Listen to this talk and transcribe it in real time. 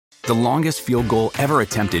The longest field goal ever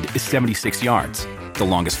attempted is 76 yards. The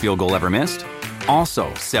longest field goal ever missed?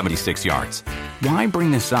 Also 76 yards. Why bring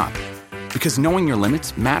this up? Because knowing your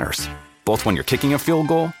limits matters, both when you're kicking a field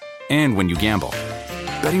goal and when you gamble.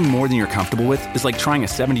 Betting more than you're comfortable with is like trying a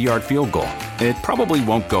 70-yard field goal. It probably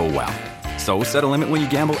won't go well. So set a limit when you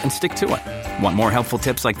gamble and stick to it. Want more helpful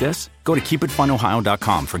tips like this? Go to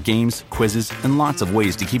keepitfunohio.com for games, quizzes, and lots of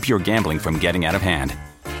ways to keep your gambling from getting out of hand.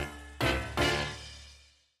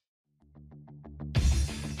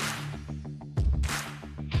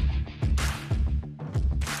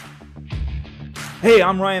 Hey,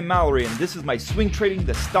 I'm Ryan Mallory, and this is my Swing Trading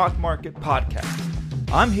the Stock Market podcast.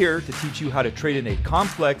 I'm here to teach you how to trade in a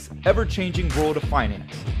complex, ever-changing world of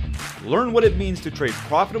finance. Learn what it means to trade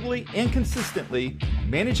profitably and consistently,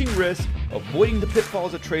 managing risk, avoiding the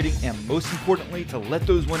pitfalls of trading, and most importantly, to let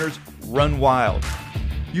those winners run wild.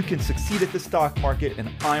 You can succeed at the stock market,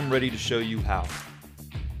 and I'm ready to show you how.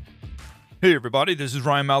 Hey everybody, this is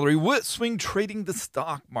Ryan Mallory with Swing Trading the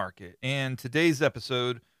Stock Market, and today's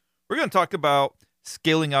episode, we're going to talk about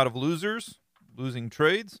scaling out of losing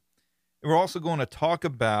trades. And we're also going to talk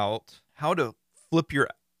about how to flip your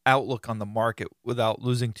outlook on the market without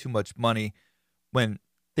losing too much money when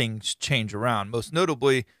things change around. Most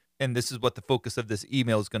notably, and this is what the focus of this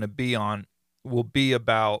email is going to be on, will be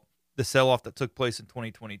about the sell-off that took place in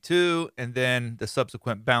 2022 and then the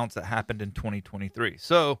subsequent bounce that happened in 2023.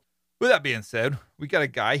 So with that being said, we got a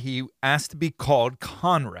guy, he asked to be called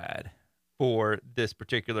Conrad for this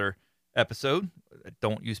particular episode. I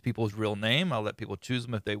don't use people's real name. I'll let people choose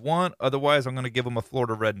them if they want. Otherwise, I'm going to give them a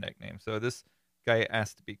Florida redneck name. So this guy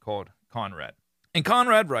asked to be called Conrad. And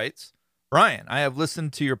Conrad writes, Ryan, I have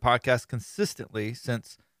listened to your podcast consistently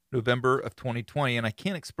since November of 2020, and I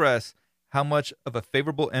can't express how much of a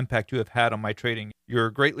favorable impact you have had on my trading.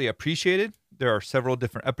 You're greatly appreciated. There are several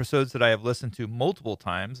different episodes that I have listened to multiple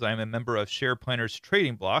times. I am a member of Share Planner's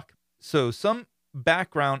trading block. So some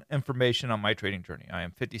background information on my trading journey. I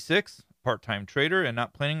am 56, part-time trader, and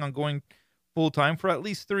not planning on going full-time for at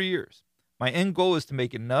least 3 years. My end goal is to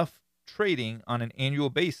make enough trading on an annual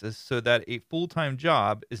basis so that a full-time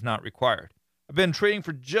job is not required. I've been trading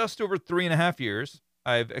for just over 3.5 years.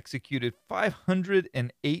 I've executed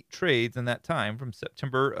 508 trades in that time. From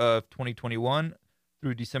September of 2021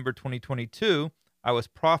 through December 2022, I was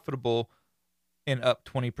profitable and up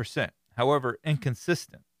 20%. However,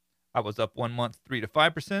 inconsistent. I was up 1 month 3 to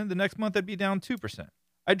 5%. The next month I'd be down 2%.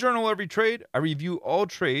 I journal every trade. I review all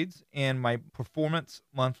trades and my performance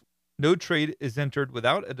month. No trade is entered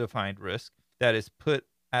without a defined risk that is put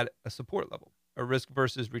at a support level. A risk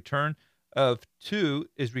versus return of 2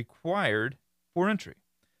 is required for entry.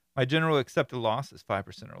 My general accepted loss is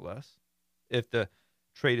 5% or less. If the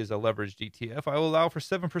trade is a leveraged ETF, I will allow for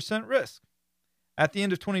 7% risk. At the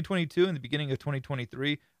end of 2022 and the beginning of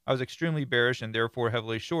 2023, I was extremely bearish and therefore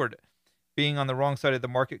heavily short. Being on the wrong side of the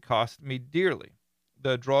market cost me dearly.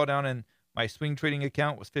 The drawdown in my swing trading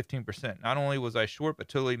account was 15%. Not only was I short, but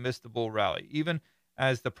totally missed the bull rally. Even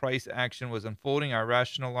as the price action was unfolding, I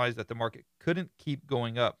rationalized that the market couldn't keep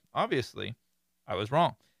going up. Obviously, I was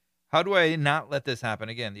wrong. How do I not let this happen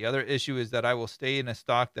again? The other issue is that I will stay in a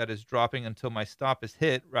stock that is dropping until my stop is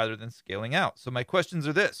hit rather than scaling out. So my questions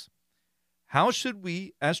are this. How should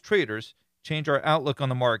we, as traders, change our outlook on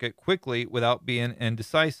the market quickly without being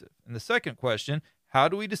indecisive? And the second question, how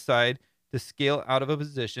do we decide to scale out of a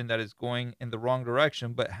position that is going in the wrong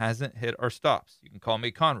direction but hasn't hit our stops? You can call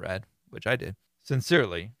me Conrad, which I did.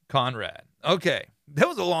 Sincerely, Conrad. Okay, that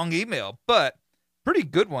was a long email, but pretty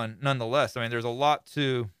good one nonetheless. I mean, there's a lot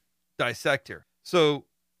to dissect here. So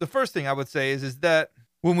the first thing I would say is that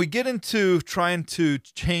when we get into trying to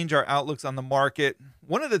change our outlooks on the market,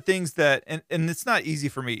 one of the things that, and it's not easy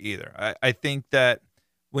for me either. I think that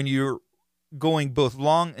when you're going both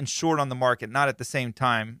long and short on the market, not at the same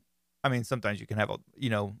time, I mean, sometimes you can have,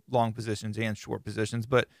 long positions and short positions,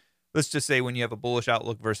 but let's just say when you have a bullish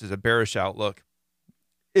outlook versus a bearish outlook,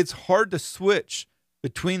 it's hard to switch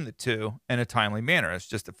between the two in a timely manner. It's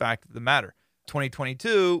just a fact of the matter.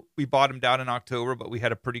 2022, we bottomed out in October, but we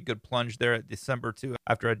had a pretty good plunge there at December too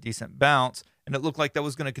after a decent bounce. And it looked like that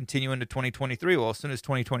was going to continue into 2023. Well, as soon as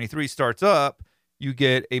 2023 starts up, you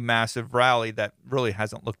get a massive rally that really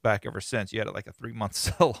hasn't looked back ever since. You had like a 3-month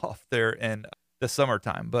sell-off there in the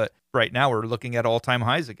summertime. But right now we're looking at all-time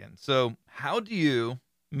highs again. So how do you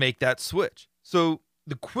make that switch? So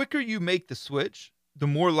the quicker you make the switch, the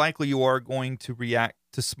more likely you are going to react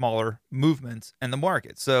to smaller movements in the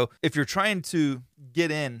market. So if you're trying to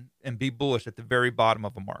get in and be bullish at the very bottom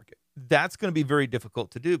of a market, that's going to be very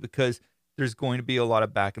difficult to do because there's going to be a lot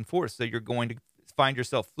of back and forth. So you're going to find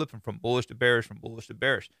yourself flipping from bullish to bearish, from bullish to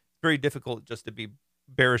bearish. It's very difficult just to be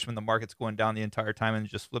bearish when the market's going down the entire time and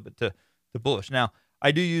just flip it to bullish. Now,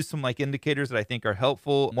 I do use some like indicators that I think are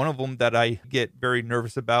helpful. One of them that I get very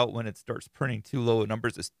nervous about when it starts printing too low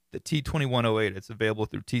numbers is the T2108. It's available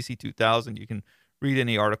through TC2000. You can read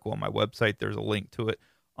any article on my website. There's a link to it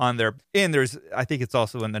on there. And I think it's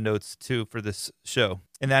also in the notes too for this show.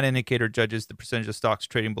 And that indicator judges the percentage of stocks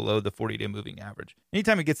trading below the 40-day moving average.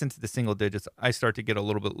 Anytime it gets into the single digits, I start to get a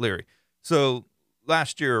little bit leery. So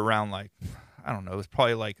last year around it was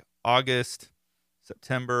probably like August,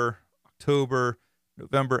 September, October,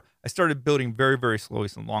 November, I started building very, very slowly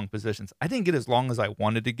some long positions. I didn't get as long as I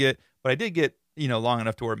wanted to get, but I did get, long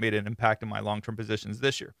enough to where it made an impact in my long-term positions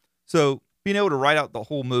this year. So being able to write out the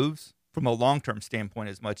whole moves from a long-term standpoint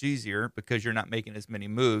is much easier because you're not making as many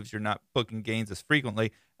moves. You're not booking gains as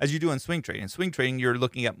frequently as you do in swing trading. In swing trading, you're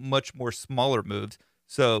looking at much more smaller moves.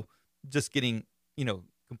 So just getting,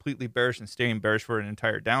 completely bearish and staying bearish for an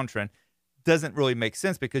entire downtrend doesn't really make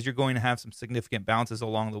sense because you're going to have some significant bounces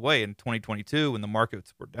along the way. In 2022, when the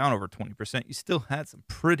markets were down over 20%, you still had some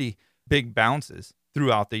pretty big bounces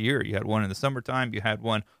throughout the year. You had one in the summertime. You had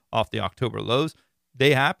one off the October lows.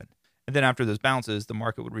 They happened. And then after those bounces, the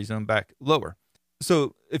market would resume back lower.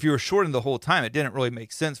 So if you were shorting the whole time, it didn't really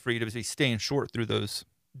make sense for you to be staying short through those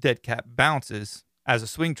dead cat bounces as a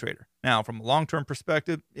swing trader. Now, from a long-term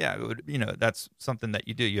perspective, yeah, it would, that's something that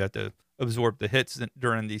you do. You have to absorb the hits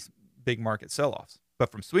during these big market sell-offs.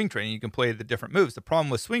 But from swing trading, you can play the different moves. The problem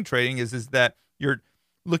with swing trading is that you're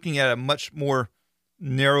looking at a much more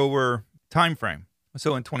narrower time frame.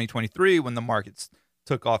 So in 2023, when the markets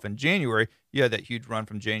took off in January, you had that huge run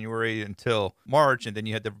from January until March, and then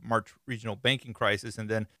you had the March regional banking crisis, and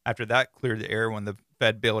then after that cleared the air when the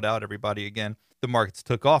Fed bailed out everybody again, the markets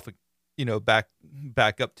took off,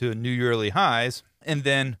 back up to new yearly highs, and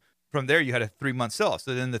then from there you had a 3-month sell-off.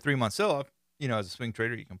 So then the 3-month sell-off, as a swing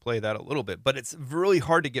trader, you can play that a little bit, but it's really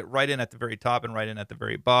hard to get right in at the very top and right in at the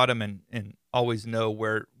very bottom and always know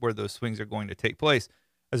where those swings are going to take place.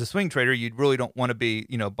 As a swing trader, you really don't want to be,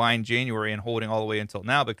 buying January and holding all the way until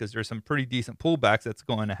now because there's some pretty decent pullbacks that's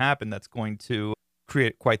going to happen that's going to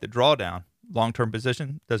create quite the drawdown. Long-term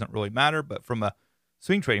position doesn't really matter, but from a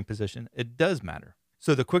swing trading position, it does matter.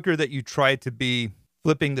 So the quicker that you try to be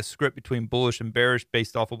flipping the script between bullish and bearish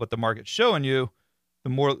based off of what the market's showing you, the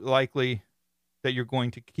more likely that you're going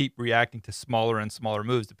to keep reacting to smaller and smaller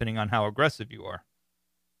moves depending on how aggressive you are.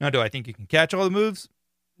 Now, do I think you can catch all the moves?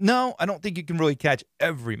 No, I don't think you can really catch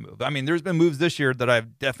every move. I mean, there's been moves this year that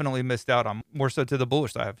I've definitely missed out on, more so to the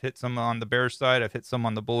bullish side. I've hit some on the bearish side. I've hit some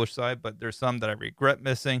on the bullish side, but there's some that I regret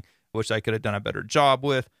missing, which I could have done a better job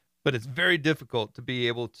with. But it's very difficult to be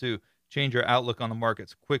able to change your outlook on the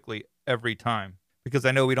markets quickly every time because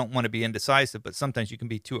I know we don't want to be indecisive, but sometimes you can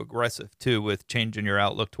be too aggressive too with changing your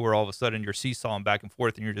outlook to where all of a sudden you're seesawing back and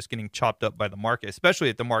forth and you're just getting chopped up by the market, especially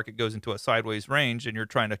if the market goes into a sideways range and you're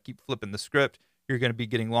trying to keep flipping the script. You're going to be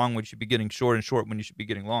getting long when you should be getting short and short when you should be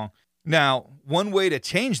getting long. Now, one way to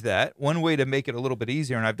change that, one way to make it a little bit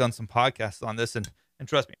easier, and I've done some podcasts on this, and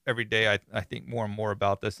trust me, every day I think more and more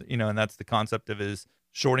about this, and that's the concept of is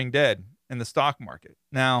shorting dead in the stock market.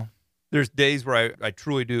 Now, there's days where I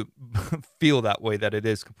truly do feel that way, that it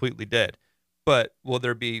is completely dead. But will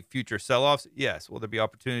there be future sell-offs? Yes. Will there be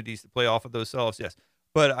opportunities to play off of those sell-offs? Yes.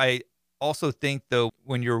 But I also think, though,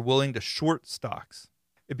 when you're willing to short stocks,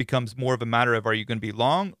 it becomes more of a matter of, are you going to be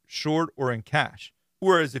long, short, or in cash?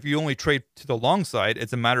 Whereas if you only trade to the long side,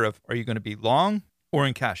 it's a matter of, are you going to be long or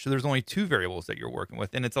in cash? So there's only two variables that you're working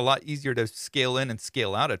with. And it's a lot easier to scale in and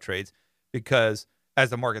scale out of trades because as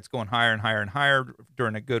the market's going higher and higher and higher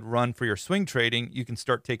during a good run for your swing trading, you can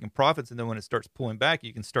start taking profits. And then when it starts pulling back,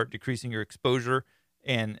 you can start decreasing your exposure.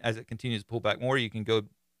 And as it continues to pull back more, you can go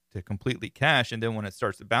to completely cash. And then when it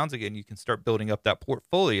starts to bounce again, you can start building up that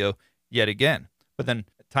portfolio yet again. But then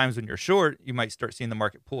at times when you're short, you might start seeing the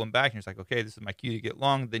market pulling back. And you're like, okay, this is my cue to get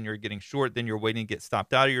long. Then you're getting short. Then you're waiting to get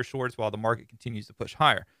stopped out of your shorts while the market continues to push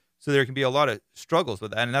higher. So there can be a lot of struggles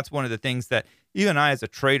with that. And that's one of the things that even I, as a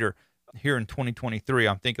trader here in 2023,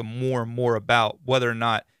 I'm thinking more and more about whether or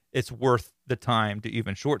not it's worth the time to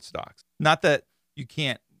even short stocks. Not that you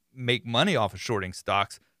can't make money off of shorting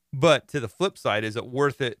stocks, but to the flip side, is it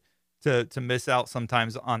worth it to miss out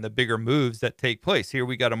sometimes on the bigger moves that take place? Here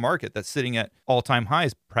we got a market that's sitting at all-time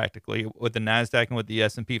highs practically with the NASDAQ and with the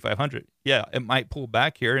S&P 500. Yeah, it might pull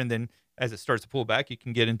back here, and then as it starts to pull back, you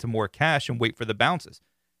can get into more cash and wait for the bounces.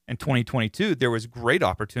 In 2022, there was great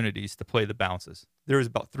opportunities to play the bounces. There was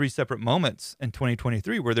about 3 separate moments in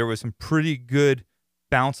 2023 where there was some pretty good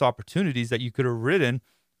bounce opportunities that you could have ridden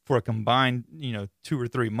for a combined, 2 or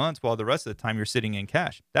 3 months while the rest of the time you're sitting in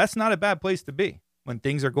cash. That's not a bad place to be when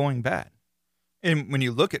things are going bad. And when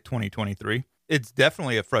you look at 2023, it's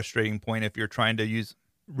definitely a frustrating point if you're trying to use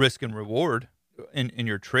risk and reward in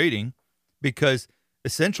your trading, because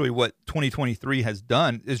essentially what 2023 has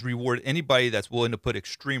done is reward anybody that's willing to put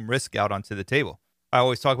extreme risk out onto the table. I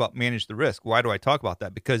always talk about manage the risk. Why do I talk about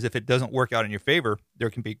that? Because if it doesn't work out in your favor, there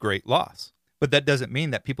can be great loss. But that doesn't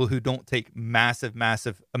mean that people who don't take massive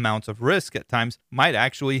amounts of risk at times might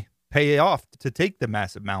actually pay off to take the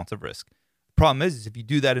massive amounts of risk. The problem is if you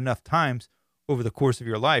do that enough times over the course of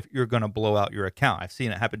your life, you're going to blow out your account. I've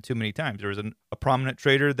seen it happen too many times. There was a prominent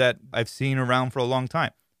trader that I've seen around for a long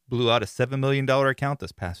time, blew out a $7 million account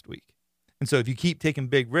this past week. And so if you keep taking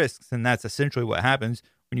big risks, and that's essentially what happens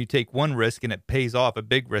when you take one risk and it pays off, a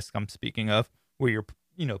big risk I'm speaking of, where you're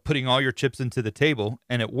putting all your chips into the table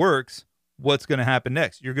and it works, what's going to happen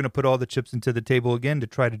next? You're going to put all the chips into the table again to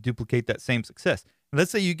try to duplicate that same success. And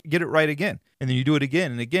let's say you get it right again, and then you do it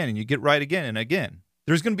again and again, and you get right again and again.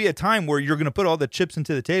 There's going to be a time where you're going to put all the chips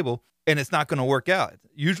into the table and it's not going to work out.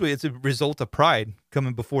 Usually it's a result of pride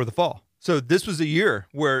coming before the fall. So this was a year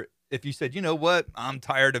where if you said, you know what, I'm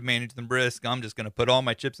tired of managing the risk, I'm just going to put all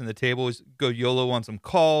my chips in the table, go YOLO on some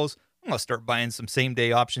calls, I'm going to start buying some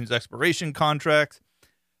same-day options expiration contracts.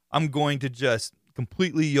 I'm going to just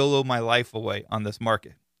completely YOLO my life away on this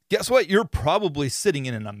market. Guess what? You're probably sitting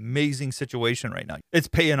in an amazing situation right now. It's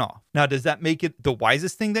paying off. Now, does that make it the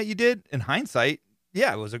wisest thing that you did? In hindsight,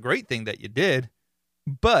 yeah, it was a great thing that you did.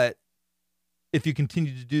 But if you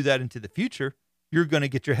continue to do that into the future, you're going to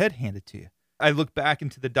get your head handed to you. I look back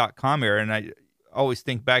into the .com era, and I always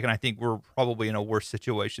think back, and I think we're probably in a worse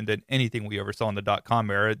situation than anything we ever saw in the .com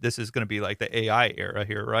era. This is going to be like the AI era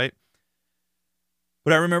here, right?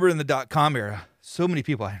 But I remember in the .com era, so many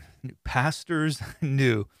people, I knew pastors,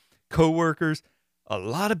 knew coworkers, a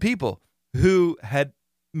lot of people who had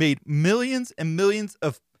made millions and millions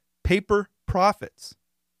of paper profits.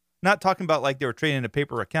 Not talking about like they were trading a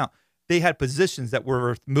paper account. They had positions that were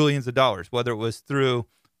worth millions of dollars, whether it was through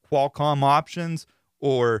Qualcomm options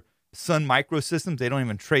or Sun Microsystems. They don't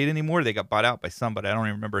even trade anymore. They got bought out by somebody. I don't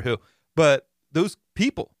even remember who. But those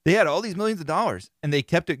people, they had all these millions of dollars and they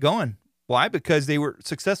kept it going. Why? Because they were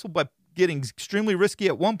successful by getting extremely risky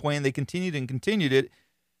at one point, and they continued it.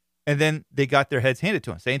 And then they got their heads handed to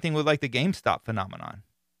them. Same thing with like the GameStop phenomenon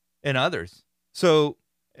and others. So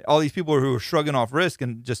all these people who are shrugging off risk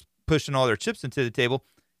and just pushing all their chips into the table,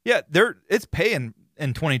 yeah, it's paying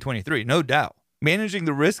in 2023, no doubt. Managing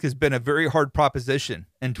the risk has been a very hard proposition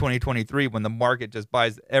in 2023 when the market just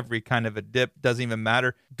buys every kind of a dip. Doesn't even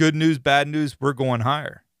matter. Good news, bad news, we're going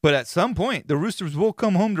higher. But at some point, the roosters will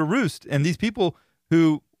come home to roost. And these people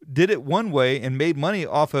who did it one way and made money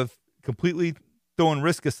off of completely throwing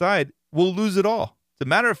risk aside will lose it all. It's a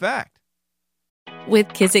matter of fact. With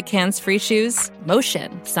Kizik hands-free shoes,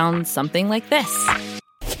 motion sounds something like this.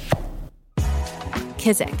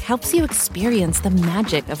 Kizik helps you experience the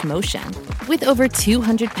magic of motion. With over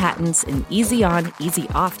 200 patents and easy-on,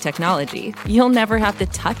 easy-off technology, you'll never have to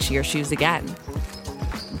touch your shoes again.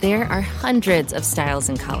 There are hundreds of styles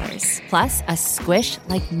and colors, plus a squish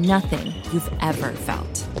like nothing you've ever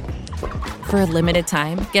felt. For a limited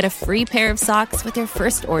time, get a free pair of socks with your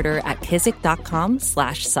first order at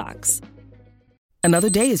kizik.com/socks. Another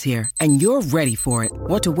day is here, and you're ready for it.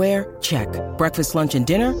 What to wear? Check. Breakfast, lunch, and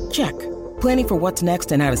dinner? Check. Planning for what's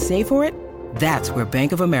next and how to save for it? That's where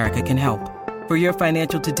Bank of America can help. For your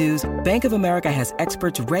financial to-dos, Bank of America has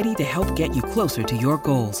experts ready to help get you closer to your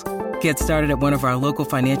goals. Get started at one of our local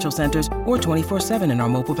financial centers or 24/7 in our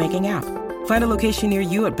mobile banking app. Find a location near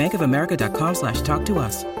you at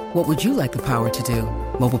bankofamerica.com/talktous. What would you like the power to do?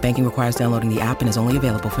 Mobile banking requires downloading the app and is only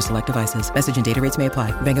available for select devices. Message and data rates may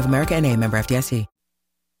apply. Bank of America NA, member FDIC.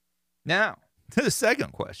 Now, to the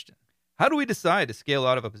second question. How do we decide to scale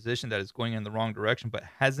out of a position that is going in the wrong direction but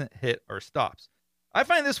hasn't hit our stops? I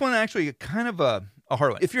find this one actually kind of a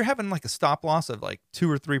hard one. If you're having like a stop loss of like 2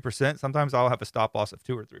 or 3%, sometimes I'll have a stop loss of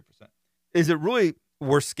 2 or 3%. Is it really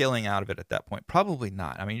worth scaling out of it at that point? Probably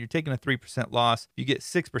not. I mean, you're taking a 3% loss. You get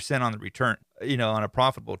 6% on the return, on a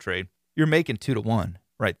profitable trade. You're making 2 to 1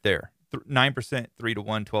 right there. 9%, 3 to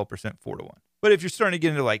 1, 12%, 4 to 1. But if you're starting to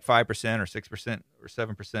get into like 5% or 6% or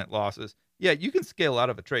 7% losses, yeah, you can scale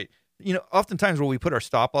out of a trade. Oftentimes where we put our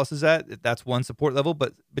stop losses at, that's one support level,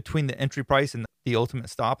 but between the entry price and the ultimate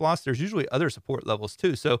stop loss, there's usually other support levels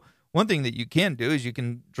too. So one thing that you can do is you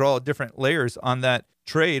can draw different layers on that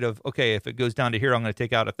trade of, okay, if it goes down to here, I'm going to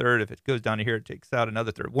take out a third. If it goes down to here, it takes out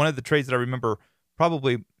another third. One of the trades that I remember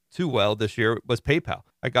probably too well this year was PayPal.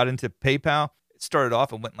 I got into PayPal. It started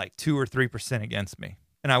off and went like 2 or 3% against me.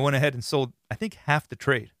 And I went ahead and sold, I think, half the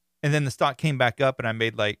trade. And then the stock came back up and I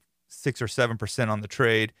made like 6 or 7% on the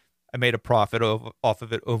trade. I made a profit off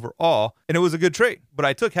of it overall, and it was a good trade. But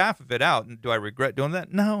I took half of it out, and do I regret doing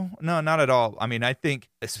that? No, not at all. I mean, I think,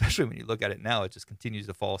 especially when you look at it now, it just continues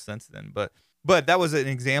to fall since then. But that was an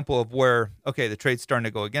example of where, okay, the trade's starting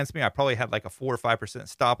to go against me. I probably had like a 4 or 5%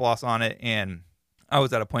 stop loss on it, and I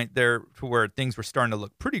was at a point there to where things were starting to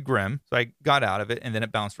look pretty grim. So I got out of it, and then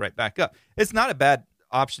it bounced right back up. It's not a bad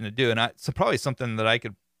option to do, and it's probably something that I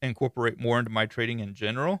could incorporate more into my trading in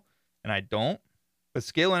general, and I don't. But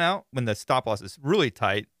scaling out when the stop loss is really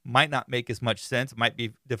tight might not make as much sense. It might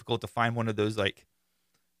be difficult to find one of those like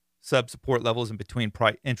sub support levels in between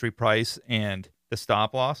entry price and the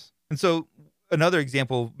stop loss. And so another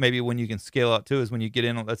example, maybe when you can scale out too, is when you get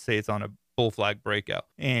in, let's say it's on a bull flag breakout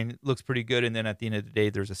and it looks pretty good. And then at the end of the day,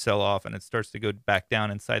 there's a sell off and it starts to go back down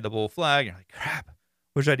inside the bull flag. You're like, crap,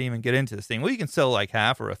 wish I didn't even get into this thing. Well, you can sell like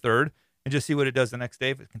half or a third and just see what it does the next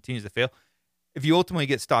day if it continues to fail. If you ultimately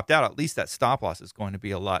get stopped out, at least that stop loss is going to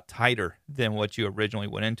be a lot tighter than what you originally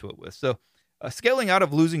went into it with. So scaling out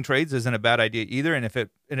of losing trades isn't a bad idea either. And if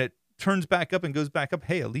it turns back up and goes back up,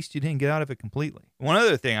 hey, at least you didn't get out of it completely. One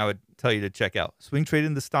other thing I would tell you to check out,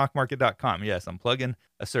 swingtradingthestockmarket.com. Yes, I'm plugging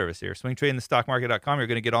a service here. Swingtradingthestockmarket.com. You're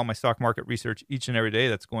going to get all my stock market research each and every day.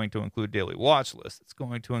 That's going to include daily watch lists. It's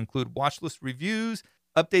going to include watch list reviews,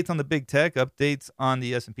 updates on the big tech, updates on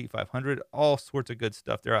the S&P 500, all sorts of good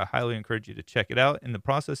stuff there. I highly encourage you to check it out. In the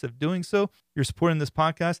process of doing so, you're supporting this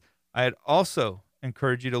podcast. I'd also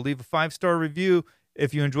encourage you to leave a 5-star review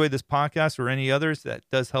if you enjoyed this podcast or any others. That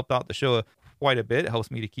does help out the show quite a bit. It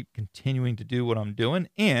helps me to keep continuing to do what I'm doing.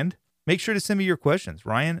 And make sure to send me your questions,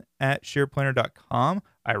 Ryan@shareplanner.com.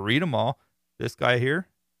 I read them all. This guy here,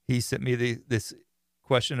 he sent me this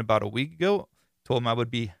question about a week ago. Told him I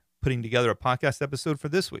would be putting together a podcast episode for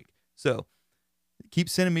this week. So keep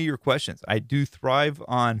sending me your questions. I do thrive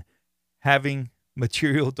on having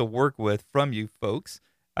material to work with from you folks.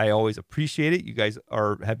 I always appreciate it. You guys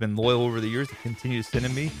have been loyal over the years to continue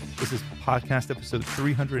sending me. This is podcast episode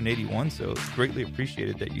 381, so greatly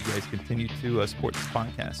appreciated that you guys continue to support this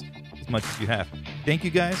podcast as much as you have. Thank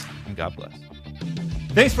you guys, and God bless.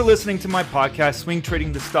 Thanks for listening to my podcast, Swing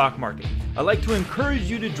Trading the Stock Market. I'd like to encourage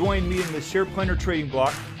you to join me in the SharePlanner Trading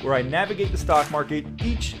Block, where I navigate the stock market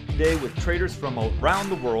each day with traders from around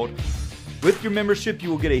the world. With your membership, you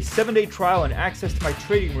will get a 7-day trial and access to my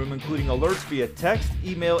trading room, including alerts via text,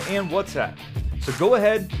 email, and WhatsApp. So go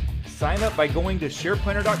ahead, sign up by going to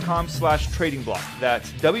shareplanner.com/trading block.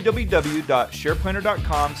 That's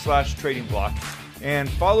www.shareplanner.com/trading block. And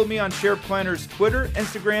follow me on SharePlanner's Twitter,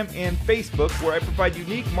 Instagram, and Facebook, where I provide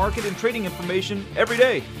unique market and trading information every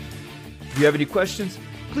day. If you have any questions,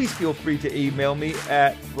 please feel free to email me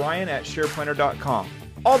at ryan@shareplanner.com.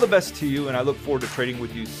 All the best to you, and I look forward to trading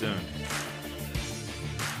with you soon.